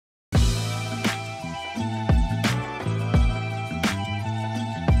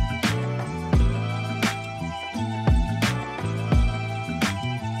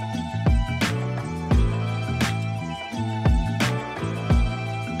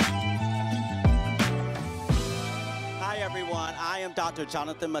am Dr.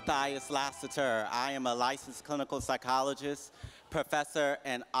 Jonathan Matthias Lassiter. I am a licensed clinical psychologist, professor,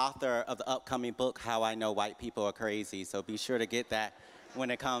 and author of the upcoming book, How I Know White People Are Crazy. So be sure to get that when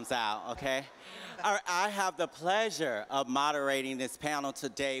it comes out, okay? All right, I have the pleasure of moderating this panel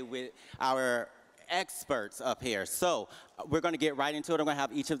today with our experts up here. So we're going to get right into it. I'm going to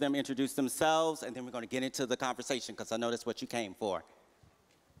have each of them introduce themselves, and then we're going to get into the conversation because I know that's what you came for.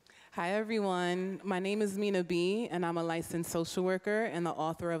 Hi, everyone. My name is Mina B., and I'm a licensed social worker and the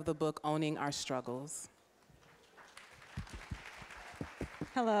author of the book, Owning Our Struggles.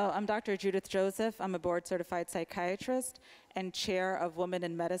 Hello, I'm Dr. Judith Joseph. I'm a board-certified psychiatrist and chair of Women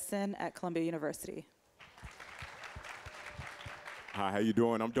in Medicine at Columbia University. Hi, how you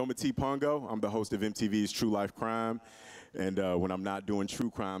doing? I'm Domiti Pongo. I'm the host of MTV's True Life Crime. And when I'm not doing true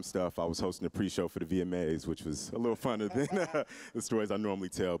crime stuff, I was hosting a pre-show for the VMAs, which was a little funner than the stories I normally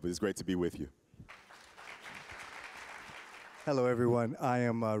tell, but it's great to be with you. Hello, everyone. I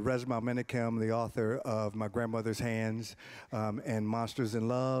am Resma Menachem, the author of My Grandmother's Hands and Monsters in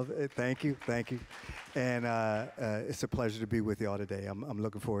Love. Thank you, thank you. And it's a pleasure to be with you all today. I'm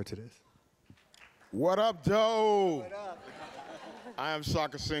looking forward to this. What up, Joe? What up? I am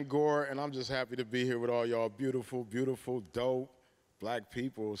Shaka Senghor, and I'm just happy to be here with all y'all beautiful, beautiful, dope black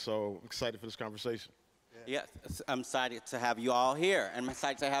people. So I'm excited for this conversation. Yes, I'm excited to have you all here, and I'm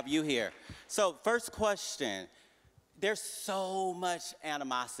excited to have you here. So first question, there's so much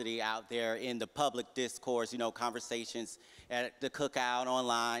animosity out there in the public discourse, you know, conversations at the cookout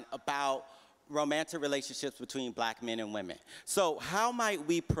online about romantic relationships between black men and women. So how might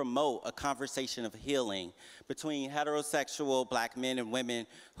we promote a conversation of healing between heterosexual black men and women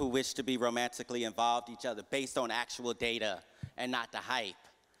who wish to be romantically involved with each other based on actual data and not the hype?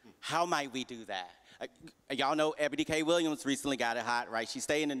 How might we do that? Y'all know Ebony K. Williams recently got it hot, right? She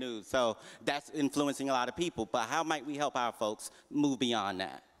stayed in the news, so that's influencing a lot of people. But how might we help our folks move beyond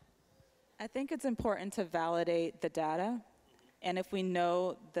that? I think it's important to validate the data. And if we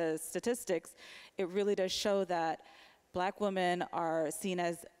know the statistics, it really does show that black women are seen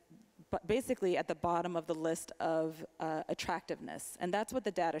as basically at the bottom of the list of attractiveness. And that's what the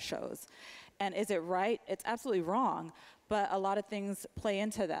data shows. And is it right? It's absolutely wrong. But a lot of things play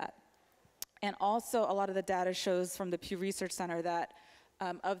into that. And also a lot of the data shows from the Pew Research Center that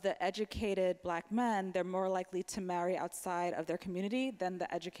of the educated black men, they're more likely to marry outside of their community than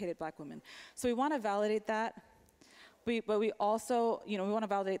the educated black women. So we want to validate that. But we also, you know, we want to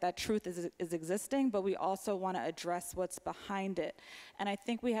validate that truth is existing, but we also want to address what's behind it. And I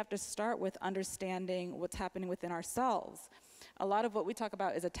think we have to start with understanding what's happening within ourselves. A lot of what we talk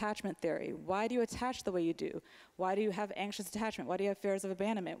about is attachment theory. Why do you attach the way you do? Why do you have anxious attachment? Why do you have fears of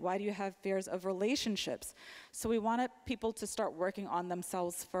abandonment? Why do you have fears of relationships? So we wanted people to start working on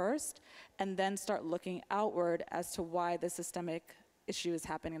themselves first and then start looking outward as to why the systemic issue is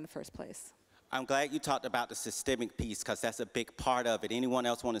happening in the first place. I'm glad you talked about the systemic piece because that's a big part of it. Anyone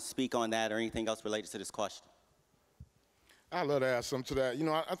else want to speak on that or anything else related to this question? I'd love to add something to that. You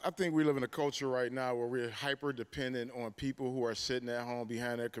know, I think we live in a culture right now where we're hyper-dependent on people who are sitting at home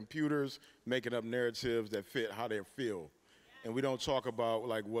behind their computers, making up narratives that fit how they feel. And we don't talk about,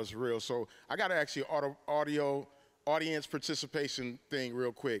 like, what's real. So I got to ask you an audience participation thing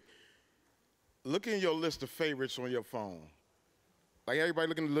real quick. Look in your list of favorites on your phone. Like everybody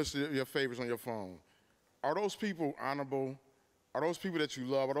looking at the list of your favorites on your phone. Are those people honorable? Are those people that you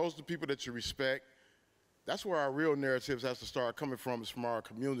love? Are those the people that you respect? That's where our real narratives has to start coming from, is from our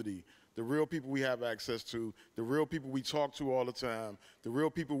community. The real people we have access to, the real people we talk to all the time, the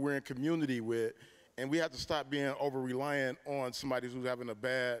real people we're in community with. And we have to stop being over-reliant on somebody who's having a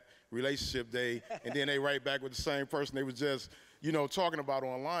bad relationship day, and then they write back with the same person they was just, you know, talking about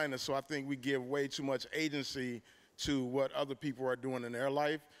online. And so I think we give way too much agency to what other people are doing in their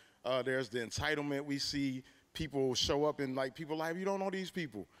life. There's the entitlement. We see people show up in like people's life. You don't know these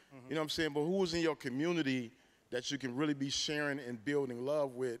people. Mm-hmm. You know what I'm saying? But who is in your community that you can really be sharing and building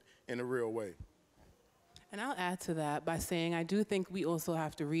love with in a real way? And I'll add to that by saying I do think we also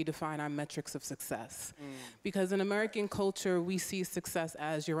have to redefine our metrics of success. Because in American culture, we see success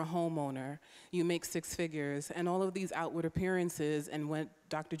as you're a homeowner, you make 6 figures, and all of these outward appearances and what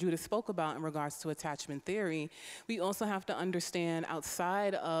Dr. Judith spoke about in regards to attachment theory, we also have to understand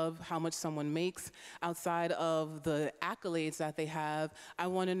outside of how much someone makes, outside of the accolades that they have, I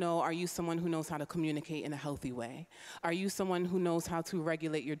want to know, are you someone who knows how to communicate in a healthy way? Are you someone who knows how to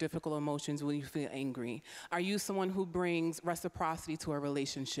regulate your difficult emotions when you feel angry? Are you someone who brings reciprocity to a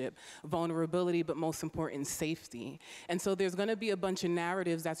relationship, vulnerability, but most important, safety? And so there's going to be a bunch of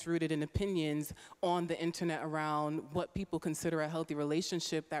narratives that's rooted in opinions on the internet around what people consider a healthy relationship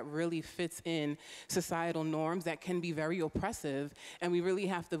relationship that really fits in societal norms that can be very oppressive, and we really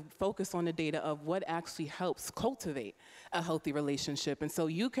have to focus on the data of what actually helps cultivate a healthy relationship. And so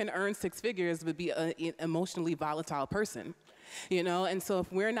you can earn six figures but be an emotionally volatile person. You know, and so if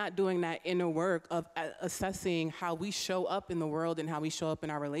we're not doing that inner work of assessing how we show up in the world and how we show up in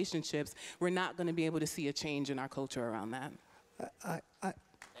our relationships, we're not going to be able to see a change in our culture around that.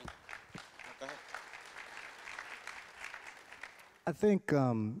 I think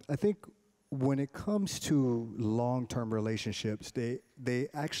when it comes to long-term relationships, they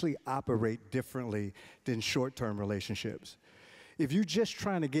actually operate differently than short-term relationships. If you're just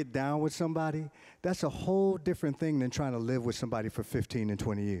trying to get down with somebody, that's a whole different thing than trying to live with somebody for 15 and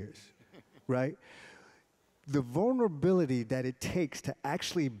 20 years, right? The vulnerability that it takes to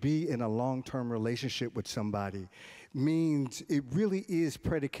actually be in a long-term relationship with somebody means it really is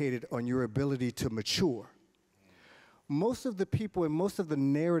predicated on your ability to mature. Most of the people and most of the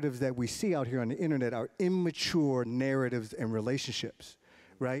narratives that we see out here on the internet are immature narratives and relationships,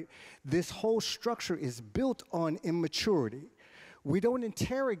 right? This whole structure is built on immaturity. We don't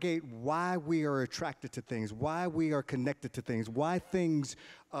interrogate why we are attracted to things, why we are connected to things, why things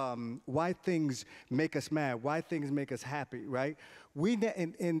make us mad, why things make us happy, right?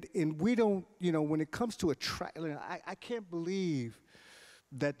 And we don't, you know, when it comes to I can't believe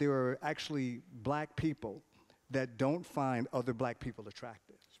that there are actually black people that don't find other black people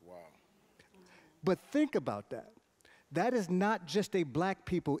attractive. Wow. But think about that. That is not just a black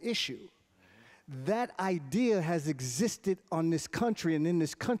people issue. That idea has existed on this country and in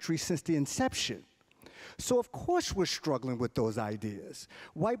this country since the inception. So of course we're struggling with those ideas.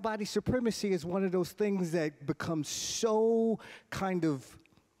 White body supremacy is one of those things that becomes so kind of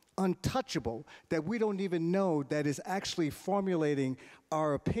untouchable that we don't even know that is actually formulating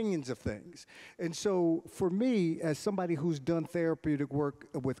our opinions of things. And so for me, as somebody who's done therapeutic work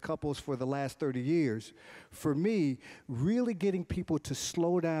with couples for the last 30 years, for me, really getting people to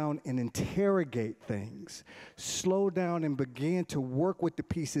slow down and interrogate things, slow down and begin to work with the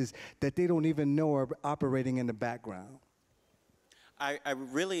pieces that they don't even know are operating in the background. I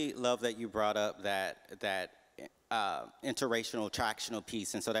really love that you brought up that interracial attractional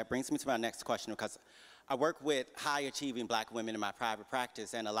piece, and so that brings me to my next question, because I work with high-achieving black women in my private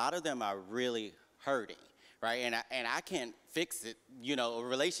practice, and a lot of them are really hurting, right? And I can't fix it, you know, a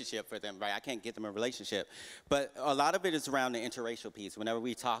relationship for them, right? I can't get them a relationship, but a lot of it is around the interracial piece. Whenever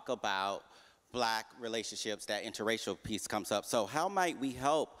we talk about black relationships, that interracial piece comes up. So how might we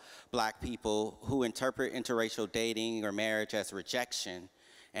help black people who interpret interracial dating or marriage as rejection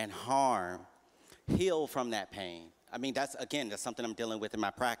and harm heal from that pain? I mean, that's something I'm dealing with in my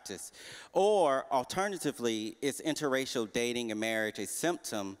practice. Or alternatively, is interracial dating and marriage a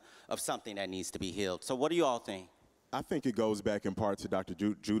symptom of something that needs to be healed? So what do you all think? I think it goes back in part to Dr.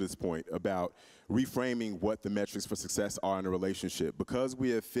 Judith's point about reframing what the metrics for success are in a relationship. Because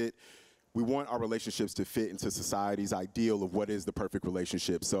we want our relationships to fit into society's ideal of what is the perfect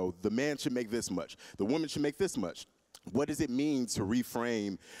relationship. So the man should make this much, the woman should make this much. What does it mean to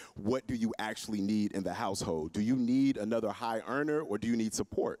reframe what do you actually need in the household? Do you need another high earner, or do you need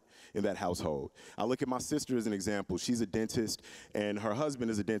support in that household? I look at my sister as an example. She's a dentist, and her husband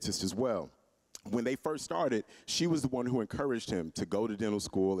is a dentist as well. When they first started, she was the one who encouraged him to go to dental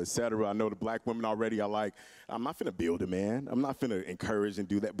school, et cetera. I know the black women already are like, I'm not finna build a man. I'm not finna encourage and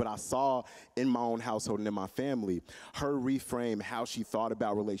do that. But I saw in my own household and in my family, her reframe how she thought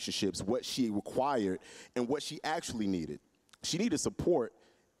about relationships, what she required, and what she actually needed. She needed support,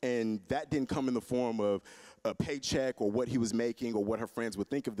 and that didn't come in the form of a paycheck or what he was making or what her friends would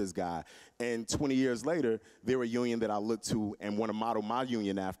think of this guy. And 20 years later, they're a union that I look to and want to model my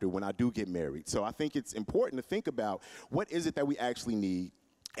union after when I do get married. So I think it's important to think about what is it that we actually need,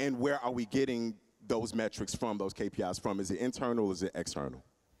 and where are we getting those metrics from, those KPIs from? Is it internal or is it external?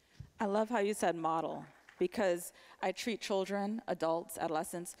 I love how you said model, because I treat children, adults,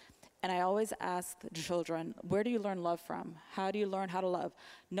 adolescents, and I always ask the children, where do you learn love from? How do you learn how to love?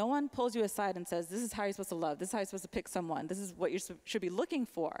 No one pulls you aside and says, this is how you're supposed to love. This is how you're supposed to pick someone. This is what you should be looking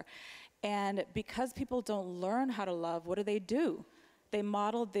for. And because people don't learn how to love, what do? They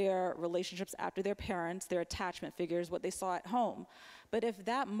model their relationships after their parents, their attachment figures, what they saw at home. But if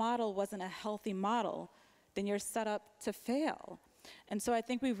that model wasn't a healthy model, then you're set up to fail. And so I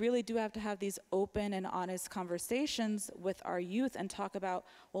think we really do have to have these open and honest conversations with our youth and talk about,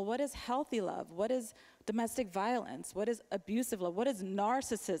 well, what is healthy love? What is domestic violence? What is abusive love? What is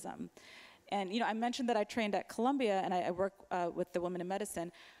narcissism? And, you know, I mentioned that I trained at Columbia and I work with the women in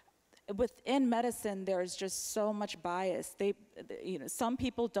medicine. within medicine, there's just so much bias. Some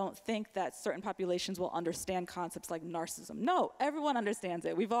people don't think that certain populations will understand concepts like narcissism. No, everyone understands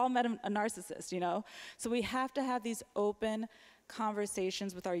it. We've all met a narcissist, So we have to have these open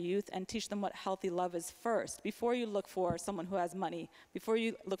conversations with our youth and teach them what healthy love is first, before you look for someone who has money, before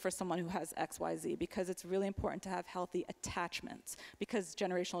you look for someone who has XYZ, because it's really important to have healthy attachments, because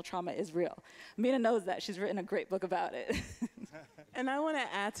generational trauma is real. Mina knows that. She's written a great book about it. And I want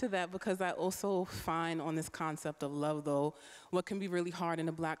to add to that, because I also find on this concept of love, though, what can be really hard in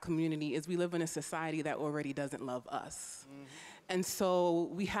the Black community is we live in a society that already doesn't love us. Mm-hmm. And so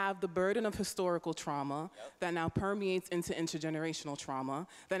we have the burden of historical trauma that now permeates into intergenerational trauma,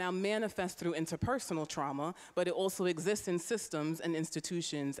 that now manifests through interpersonal trauma, but it also exists in systems and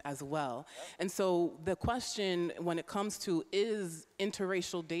institutions as well. And so the question when it comes to, is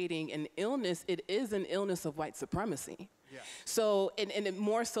interracial dating an illness? It is an illness of white supremacy. Yeah. So, and it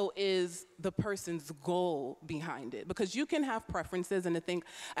more so is the person's goal behind it, because you can have preferences, and I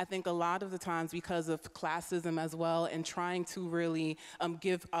think a lot of the times, because of classism as well, and trying to really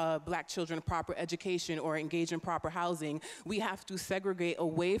give Black children a proper education or engage in proper housing, we have to segregate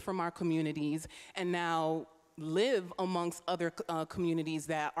away from our communities and now live amongst other communities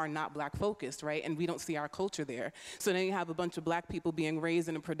that are not Black focused, right? And we don't see our culture there. So then you have a bunch of Black people being raised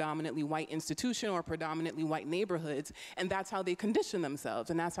in a predominantly white institution or predominantly white neighborhoods, and that's how they condition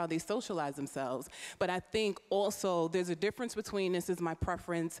themselves, and that's how they socialize themselves. But I think also there's a difference between, this is my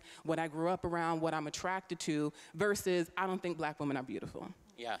preference, what I grew up around, what I'm attracted to, versus I don't think Black women are beautiful.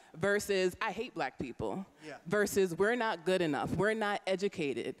 Yeah. Versus I hate Black people. Yeah. Versus we're not good enough, we're not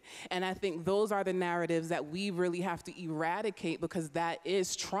educated. And I think those are the narratives that we really have to eradicate, because that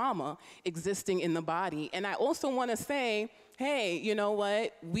is trauma existing in the body. And I also want to say, hey, you know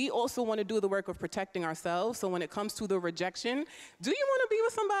what? We also want to do the work of protecting ourselves. So when it comes to the rejection, do you want to be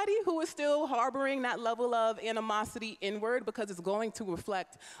with somebody who is still harboring that level of animosity inward? Because it's going to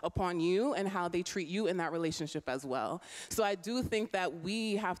reflect upon you and how they treat you in that relationship as well. So I do think that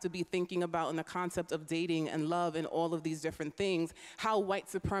we have to be thinking about, in the concept of dating and love and all of these different things, how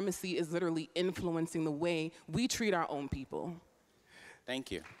white supremacy is literally influencing the way we treat our own people. Thank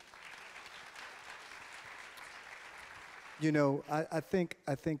you. You know, I think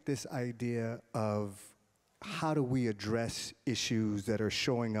this idea of how do we address issues that are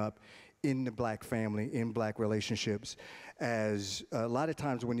showing up in the Black family, in Black relationships, as a lot of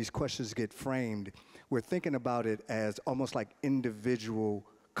times when these questions get framed, we're thinking about it as almost like individual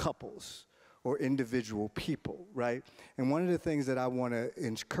couples or individual people, right? And one of the things that I want to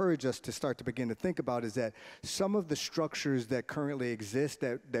encourage us to start to begin to think about is that some of the structures that currently exist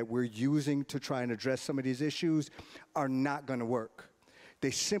that we're using to try and address some of these issues are not going to work. They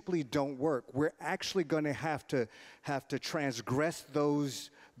simply don't work. We're actually going to have to transgress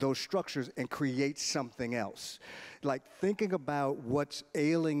those structures and create something else. Like thinking about what's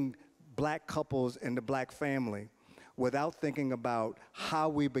ailing Black couples and the Black family, without thinking about how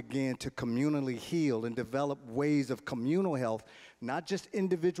we begin to communally heal and develop ways of communal health, not just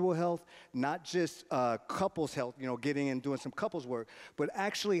individual health, not just couples health, you know, getting and doing some couples work, but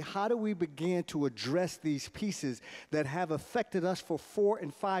actually how do we begin to address these pieces that have affected us for 400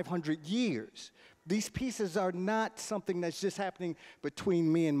 and 500 years? These pieces are not something that's just happening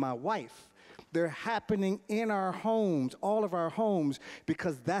between me and my wife. They're happening in our homes, all of our homes,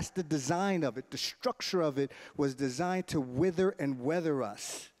 because that's the design of it. The structure of it was designed to wither and weather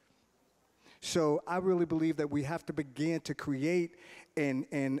us. So I really believe that we have to begin to create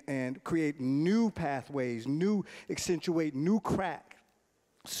and create new pathways, accentuate new crack,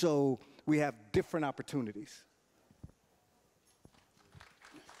 so we have different opportunities.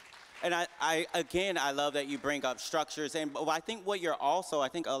 And again, I love that you bring up structures. And I think what you're also, I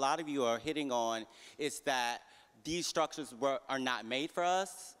think a lot of you are hitting on is that these structures are not made for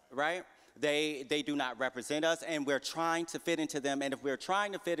us, right? They do not represent us, and we're trying to fit into them. And if we're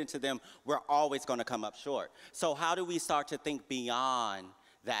trying to fit into them, we're always going to come up short. So how do we start to think beyond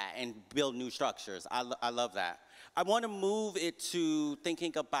that and build new structures? I love that. I want to move it to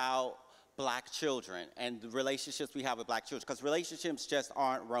thinking about Black children and the relationships we have with Black children, because relationships just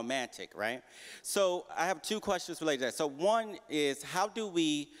aren't romantic, right? So I have two questions related to that. So one is, how do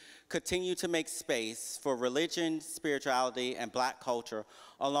we continue to make space for religion, spirituality, and Black culture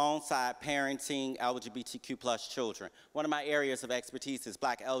alongside parenting LGBTQ plus children. One of my areas of expertise is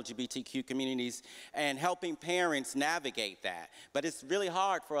Black LGBTQ communities and helping parents navigate that. But it's really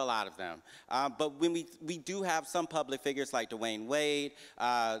hard for a lot of them. But when we do have some public figures like Dwayne Wade,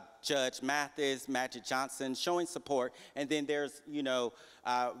 Judge Mathis, Magic Johnson showing support, and then there's, you know,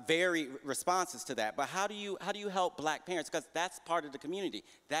 varied responses to that. But how do you help Black parents? Because that's part of the community.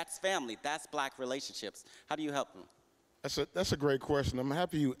 That's family. That's Black relationships. How do you help them? That's a great question. I'm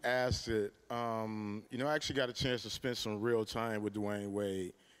happy you asked it. You know, I actually got a chance to spend some real time with Dwayne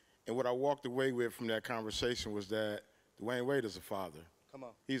Wade. And what I walked away with from that conversation was that Dwayne Wade is a father. Come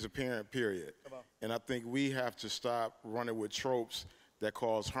on. He's a parent, period. Come on. And I think we have to stop running with tropes that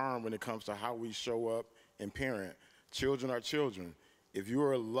cause harm when it comes to how we show up and parent. Children are children. If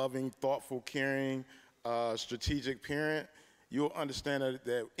you're a loving, thoughtful, caring, strategic parent, you'll understand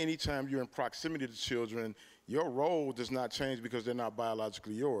that anytime you're in proximity to children, your role does not change because they're not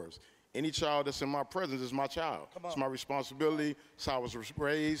biologically yours. Any child that's in my presence is my child. It's my responsibility. It's how I was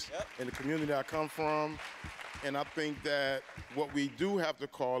raised in the community I come from. And I think that what we do have to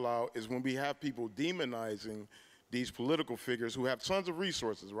call out is when we have people demonizing these political figures who have tons of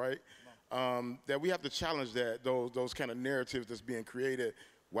resources, right? That we have to challenge those kind of narratives that's being created.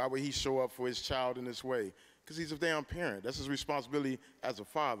 Why would he show up for his child in this way? Because he's a damn parent. That's his responsibility as a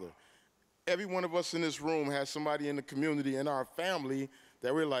father. Every one of us in this room has somebody in the community, in our family,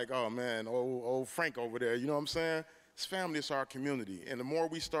 that we're like, oh man, old Frank over there, you know what I'm saying? It's family, it's our community. And the more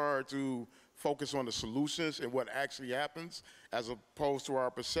we start to focus on the solutions and what actually happens as opposed to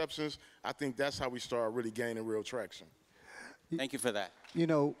our perceptions, I think that's how we start really gaining real traction. Thank you for that. You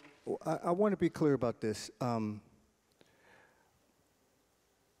know, I want to be clear about this.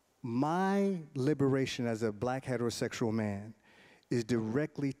 My liberation as a Black heterosexual man is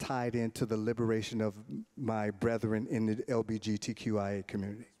directly tied into the liberation of my brethren in the LGBTQIA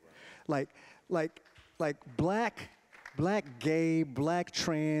community. Like black gay, Black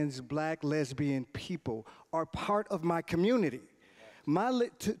trans, Black lesbian people are part of my community.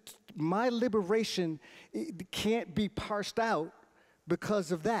 My liberation can't be parsed out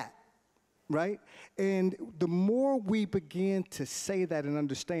because of that, right? And the more we begin to say that and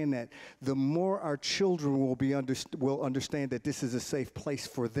understand that, the more our children will understand that this is a safe place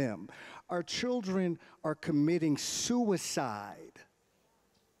for them. Our children are committing suicide.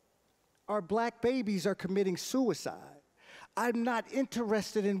 Our Black babies are committing suicide. I'm not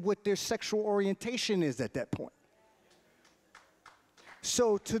interested in what their sexual orientation is at that point.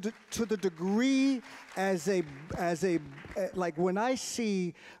 So to the degree like when I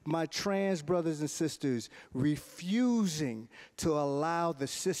see my trans brothers and sisters refusing to allow the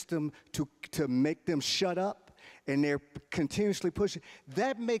system to make them shut up, and they're continuously pushing,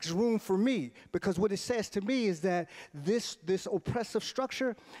 that makes room for me, because what it says to me is that this oppressive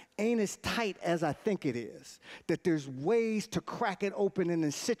structure ain't as tight as I think it is, that there's ways to crack it open and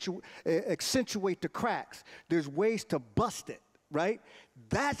accentuate the cracks. There's ways to bust it, right?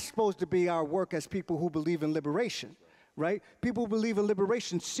 That's supposed to be our work as people who believe in liberation, right? People who believe in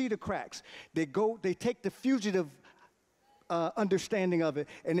liberation see the cracks. They take the fugitive understanding of it,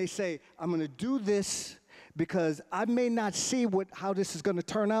 and they say, I'm going to do this because I may not see how this is going to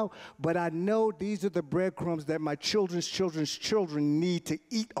turn out, but I know these are the breadcrumbs that my children's children's children need to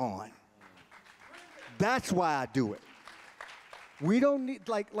eat on. That's why I do it. We don't need,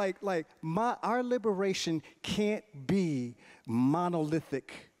 our liberation can't be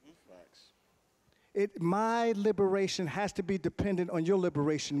monolithic. My liberation has to be dependent on your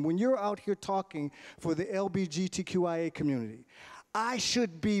liberation. When you're out here talking for the LGBTQIA community, I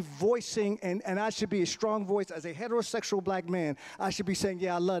should be voicing, and I should be a strong voice as a heterosexual Black man. I should be saying,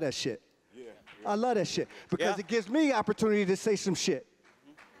 yeah, I love that shit. I love that shit, because it gives me opportunity to say some shit.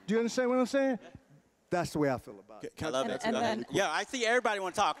 Do you understand what I'm saying? That's the way I feel about it. I love that. Yeah, I see everybody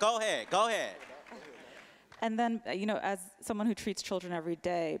want to talk. Go ahead. And then, you know, as someone who treats children every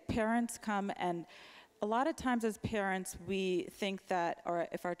day, parents come, and a lot of times as parents, we think that, or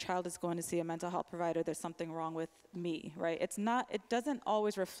if our child is going to see a mental health provider, there's something wrong with me, right? It doesn't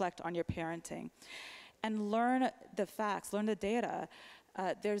always reflect on your parenting. And learn the facts, learn the data.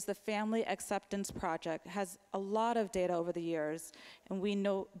 There's the Family Acceptance Project, has a lot of data over the years, and we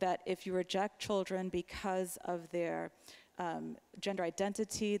know that if you reject children because of their gender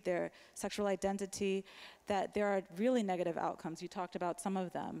identity, their sexual identity, that there are really negative outcomes. You talked about some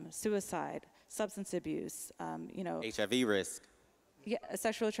of them: suicide, substance abuse, you know, HIV risk. Yeah,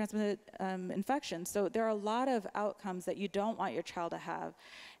 sexually transmitted infection. So there are a lot of outcomes that you don't want your child to have.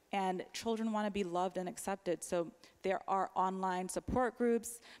 And children want to be loved and accepted. So there are online support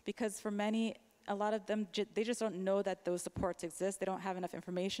groups, because for many a lot of them, they just don't know that those supports exist. They don't have enough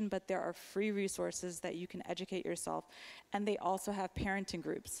information, but there are free resources that you can educate yourself. And they also have parenting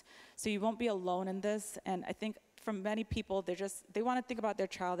groups. So you won't be alone in this. And I think from many people, they want to think about their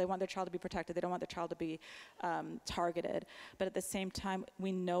child. They want their child to be protected. They don't want their child to be targeted. But at the same time,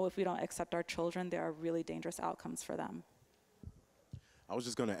 we know if we don't accept our children, there are really dangerous outcomes for them. I was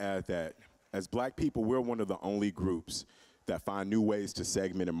just going to add that as Black people, we're one of the only groups that find new ways to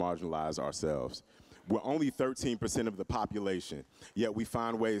segment and marginalize ourselves. We're only 13% of the population, yet we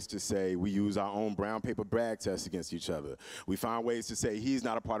find ways to say we use our own brown paper brag test against each other. We find ways to say he's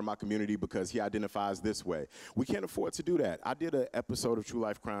not a part of my community because he identifies this way. We can't afford to do that. I did an episode of True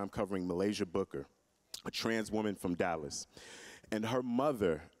Life Crime covering Malaysia Booker, a trans woman from Dallas, and her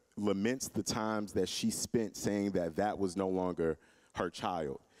mother laments the times that she spent saying that that was no longer her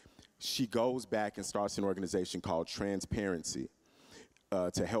child. She goes back and starts an organization called Transparency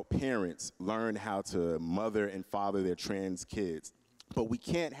to help parents learn how to mother and father their trans kids. But we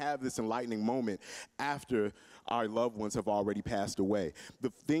can't have this enlightening moment after our loved ones have already passed away.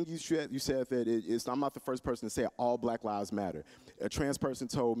 The thing you said that I'm not the first person to say all Black lives matter. A trans person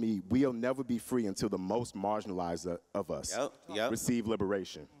told me we'll never be free until the most marginalized of us receive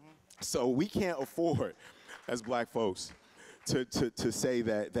liberation. So we can't afford, as Black folks, to say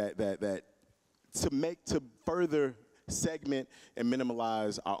that to further segment and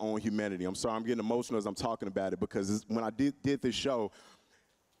minimalize our own humanity. I'm sorry, I'm getting emotional as I'm talking about it because when I did this show,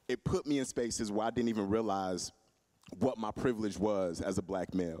 it put me in spaces where I didn't even realize what my privilege was as a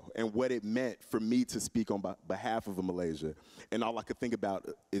Black male and what it meant for me to speak on behalf of a Malaysia. And all I could think about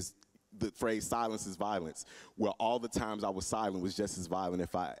is the phrase silence is violence, where all the times I was silent was just as violent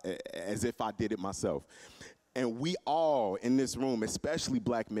as if I did it myself. And we all in this room, especially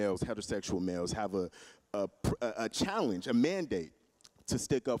Black males, heterosexual males, have a challenge, a mandate to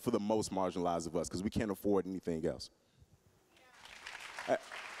stick up for the most marginalized of us because we can't afford anything else.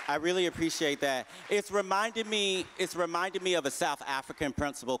 I really appreciate that. It's reminded me of a South African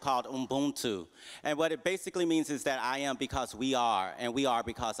principle called Ubuntu. And what it basically means is that I am because we are, and we are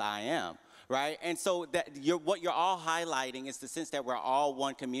because I am. Right? And so what you're all highlighting is the sense that we're all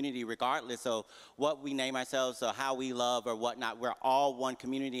one community regardless of what we name ourselves or how we love or whatnot. We're all one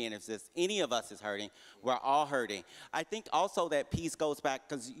community, and if any of us is hurting, we're all hurting. I think also that peace goes back,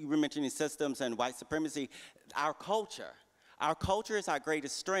 because you were mentioning systems and white supremacy, our culture. Our culture is our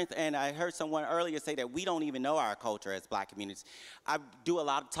greatest strength, and I heard someone earlier say that we don't even know our culture as Black communities. I do a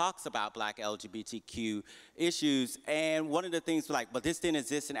lot of talks about Black LGBTQ issues, and one of the things but this didn't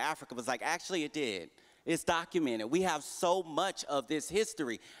exist in Africa was actually it did. It's documented. We have so much of this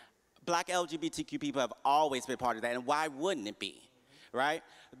history. Black LGBTQ people have always been part of that, and why wouldn't it be? Right?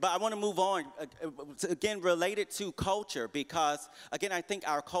 But I want to move on, again, related to culture, because, again, I think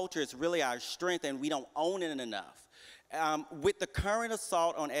our culture is really our strength, and we don't own it enough. With the current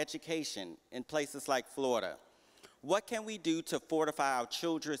assault on education in places like Florida, what can we do to fortify our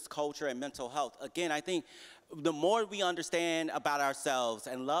children's culture and mental health? Again, I think the more we understand about ourselves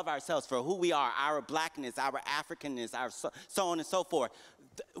and love ourselves for who we are, our Blackness, our Africanness, our so on and so forth,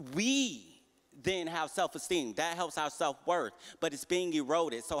 we then have self-esteem. That helps our self-worth, but it's being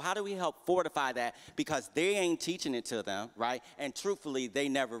eroded. So how do we help fortify that? Because they ain't teaching it to them, right? And truthfully, they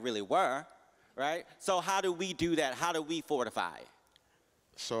never really were. Right? So how do we do that? How do we fortify it?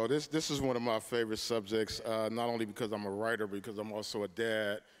 So this is one of my favorite subjects, not only because I'm a writer, because I'm also a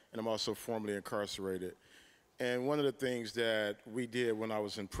dad, and I'm also formerly incarcerated. And one of the things that we did when I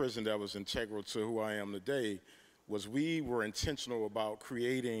was in prison that was integral to who I am today was we were intentional about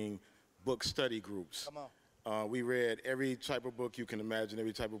creating book study groups. Come on. We read every type of book you can imagine,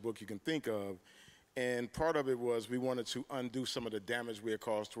 every type of book you can think of. And part of it was we wanted to undo some of the damage we had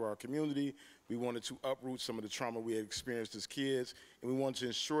caused to our community. We wanted to uproot some of the trauma we had experienced as kids. And we wanted to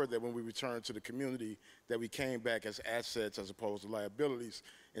ensure that when we returned to the community, that we came back as assets as opposed to liabilities.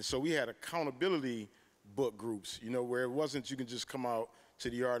 And so we had accountability book groups, where it wasn't you can just come out to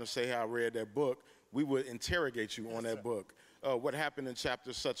the yard and say, hey, I read that book. We would interrogate you on that book. What happened in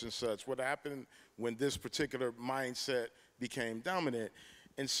chapter such and such? What happened when this particular mindset became dominant?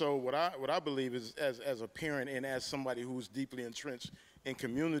 And so what I believe is, as a parent and as somebody who's deeply entrenched in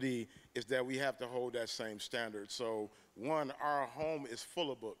community, is that we have to hold that same standard. So one, our home is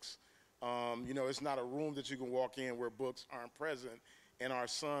full of books. It's not a room that you can walk in where books aren't present. And our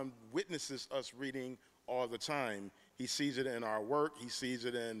son witnesses us reading all the time. He sees it in our work. He sees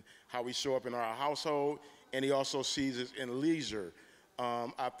it in how we show up in our household. And he also sees it in leisure.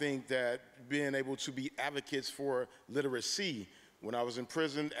 I think that being able to be advocates for literacy. When I was in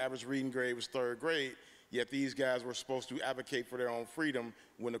prison, average reading grade was 3rd grade. Yet these guys were supposed to advocate for their own freedom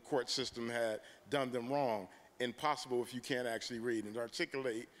when the court system had done them wrong. Impossible if you can't actually read and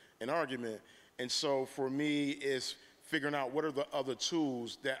articulate an argument. And so for me, it's figuring out what are the other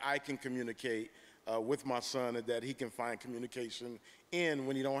tools that I can communicate with my son and that he can find communication in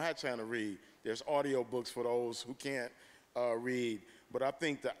when he don't have time to read. There's audio books for those who can't read. But I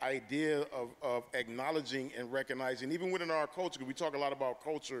think the idea of acknowledging and recognizing, even within our culture, because we talk a lot about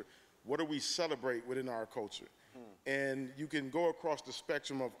culture, what do we celebrate within our culture? And you can go across the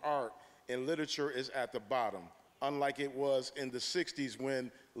spectrum of art, and literature is at the bottom, unlike it was in the 60s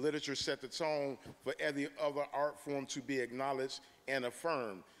when literature set the tone for every other art form to be acknowledged and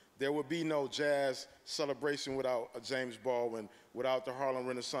affirmed. There would be no jazz celebration without a James Baldwin, without the Harlem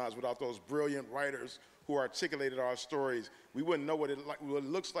Renaissance, without those brilliant writers who articulated our stories. We wouldn't know what it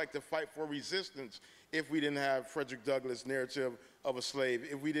looks like to fight for resistance if we didn't have Frederick Douglass' narrative of a slave,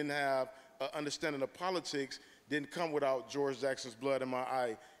 if we didn't have an understanding of politics, didn't come without George Jackson's Blood in My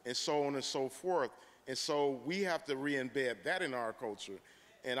Eye, and so on and so forth. And so we have to re-embed that in our culture.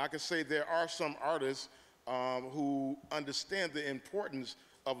 And I can say there are some artists who understand the importance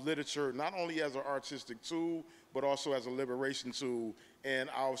of literature, not only as an artistic tool, but also as a liberation tool. And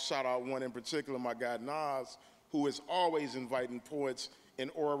I'll shout out one in particular, my guy Nas, who is always inviting poets and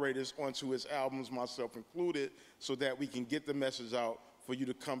orators onto his albums, myself included, so that we can get the message out for you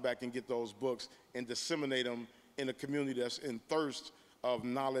to come back and get those books and disseminate them in a community that's in thirst of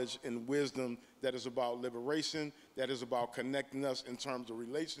knowledge and wisdom, that is about liberation, that is about connecting us in terms of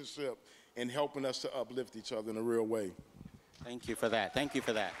relationship and helping us to uplift each other in a real way. Thank you for that. Thank you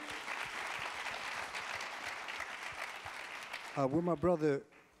for that. With my brother,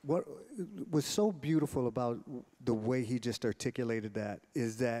 what was so beautiful about the way he just articulated that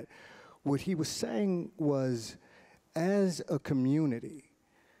is that what he was saying was, as a community,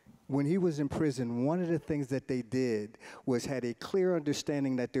 when he was in prison, one of the things that they did was had a clear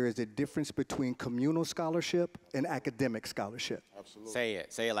understanding that there is a difference between communal scholarship and academic scholarship. Absolutely.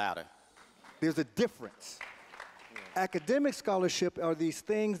 Say it louder. There's a difference. Academic scholarship are these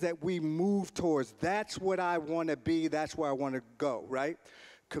things that we move towards. That's what I want to be, that's where I want to go, right?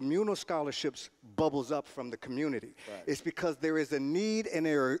 Communal scholarships bubbles up from the community. Right. It's because there is a need and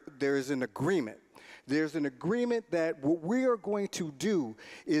there is an agreement. There's an agreement that what we are going to do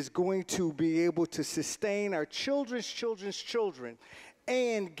is going to be able to sustain our children's children's children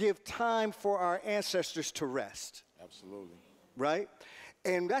and give time for our ancestors to rest. Absolutely. Right?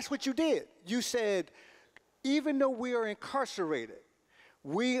 And that's what you did. You said, even though we are incarcerated,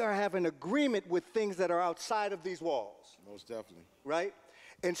 we are having agreement with things that are outside of these walls. Most definitely. Right?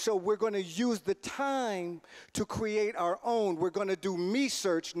 And so we're going to use the time to create our own. We're going to do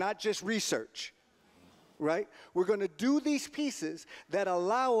me-search, not just research. Right? We're going to do these pieces that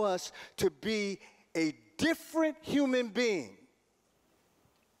allow us to be a different human being.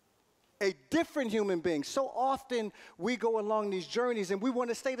 A different human being. So often we go along these journeys and we want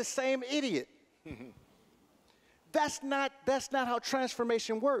to stay the same idiot. That's not how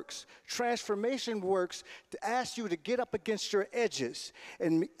transformation works. Transformation works to ask you to get up against your edges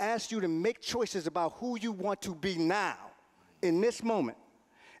and ask you to make choices about who you want to be now, in this moment.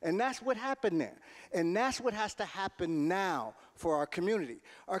 And that's what happened there. And that's what has to happen now for our community.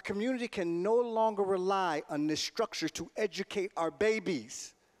 Our community can no longer rely on this structure to educate our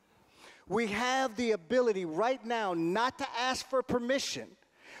babies. We have the ability right now not to ask for permission.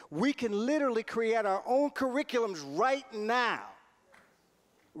 We can literally create our own curriculums right now,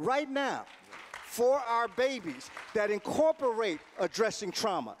 for our babies that incorporate addressing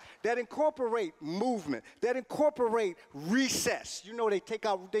trauma, that incorporate movement, that incorporate recess. You know, they took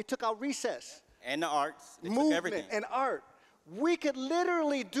out recess. And the arts. They movement took everything. And art. We could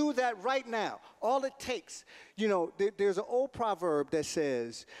literally do that right now. All it takes, you know, there's an old proverb that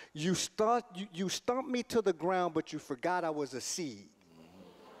says, you stomped me to the ground, but you forgot I was a seed.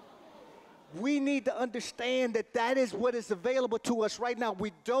 We need to understand that that is what is available to us right now.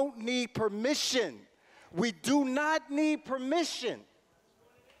 We don't need permission. We do not need permission.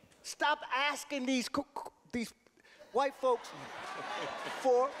 Stop asking these white folks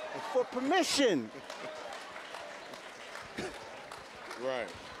for permission. Right.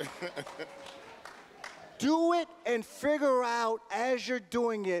 Do it and figure out as you're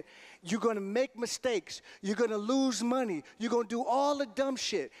doing it, you're going to make mistakes. You're going to lose money. You're going to do all the dumb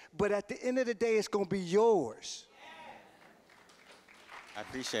shit. But at the end of the day, it's going to be yours. I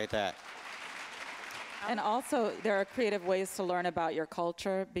appreciate that. And also, there are creative ways to learn about your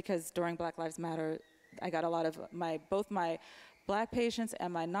culture, because during Black Lives Matter, I got a lot of both my Black patients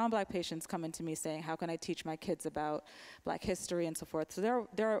and my non-Black patients coming to me saying, how can I teach my kids about Black history and so forth. So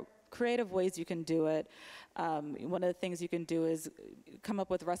there are creative ways you can do it. One of the things you can do is come up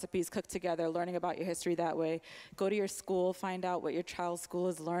with recipes, cook together, learning about your history that way. Go to your school, find out what your child's school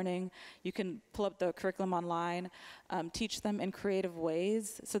is learning. You can pull up the curriculum online, teach them in creative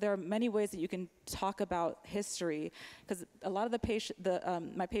ways. So there are many ways that you can talk about history, because a lot of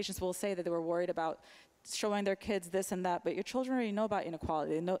my patients will say that they were worried about showing their kids this and that, but your children already know about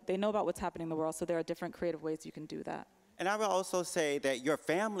inequality. They know about what's happening in the world, so there are different creative ways you can do that. And I will also say that your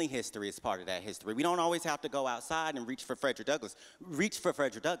family history is part of that history. We don't always have to go outside and reach for Frederick Douglass. Reach for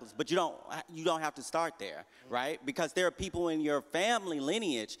Frederick Douglass, but you don't have to start there, right? Because there are people in your family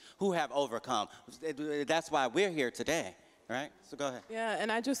lineage who have overcome. That's why we're here today. Right? So go ahead. Yeah,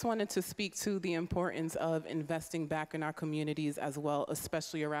 and I just wanted to speak to the importance of investing back in our communities as well,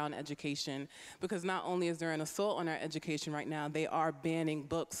 especially around education, because not only is there an assault on our education right now, they are banning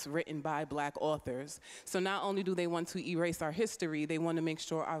books written by Black authors. So not only do they want to erase our history, they want to make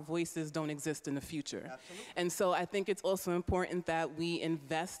sure our voices don't exist in the future. Absolutely. And so I think it's also important that we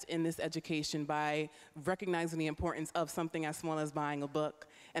invest in this education by recognizing the importance of something as small as buying a book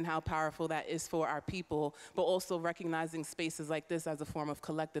and how powerful that is for our people, but also recognizing spaces like this as a form of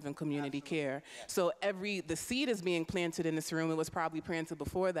collective and community care. So the seed is being planted in this room. It was probably planted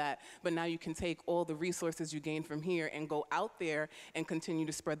before that, but now you can take all the resources you gain from here and go out there and continue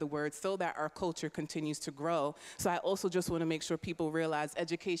to spread the word so that our culture continues to grow. So I also just want to make sure people realize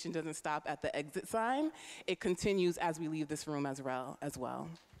education doesn't stop at the exit sign. It continues as we leave this room as well.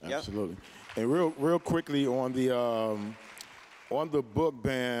 Absolutely. And real quickly on the book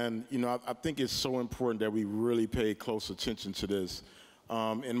ban, I think it's so important that we really pay close attention to this.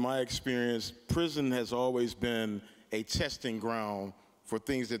 In my experience, prison has always been a testing ground for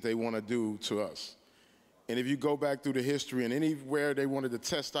things that they want to do to us. And if you go back through the history, and anywhere they wanted to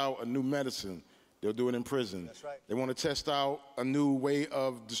test out a new medicine, they'll do it in prison. That's right. They want to test out a new way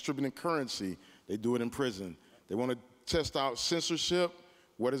of distributing currency, they do it in prison. They want to test out censorship,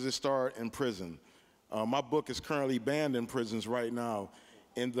 where does it start? In prison. My book is currently banned in prisons right now,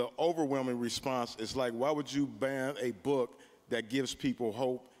 and the overwhelming response is like, why would you ban a book that gives people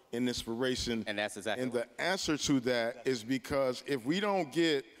hope and inspiration? And that's exactly And the answer to that is because if we don't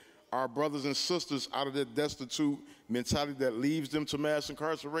get our brothers and sisters out of that destitute mentality that leads them to mass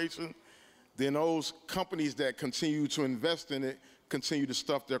incarceration, then those companies that continue to invest in it continue to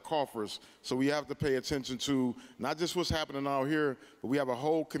stuff their coffers. So we have to pay attention to not just what's happening out here, but we have a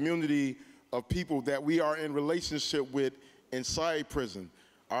whole community of people that we are in relationship with inside prison.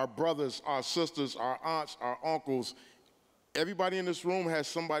 Our brothers, our sisters, our aunts, our uncles. Everybody in this room has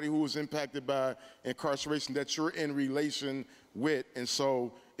somebody who was impacted by incarceration that you're in relation with. And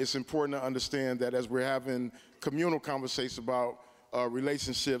so it's important to understand that as we're having communal conversations about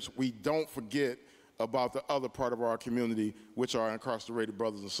relationships, we don't forget about the other part of our community, which are incarcerated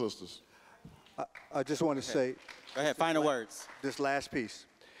brothers and sisters. I just want to say. Go ahead, final words. This last piece.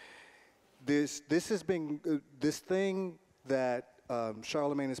 This has been, this thing that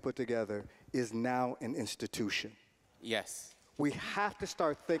Charlamagne has put together is now an institution. Yes. We have to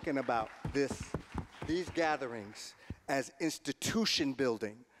start thinking about these gatherings as institution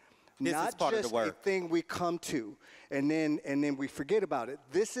building. This not is part just of the work. a thing we come to and then we forget about it.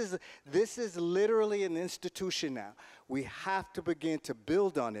 This is literally an institution now. We have to begin to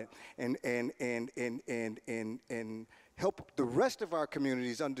build on it and help the rest of our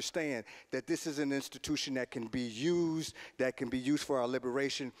communities understand that this is an institution that can be used for our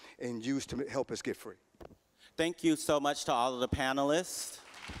liberation and used to help us get free. Thank you so much to all of the panelists.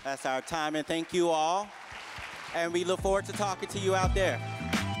 That's our time, and thank you all. And we look forward to talking to you out there.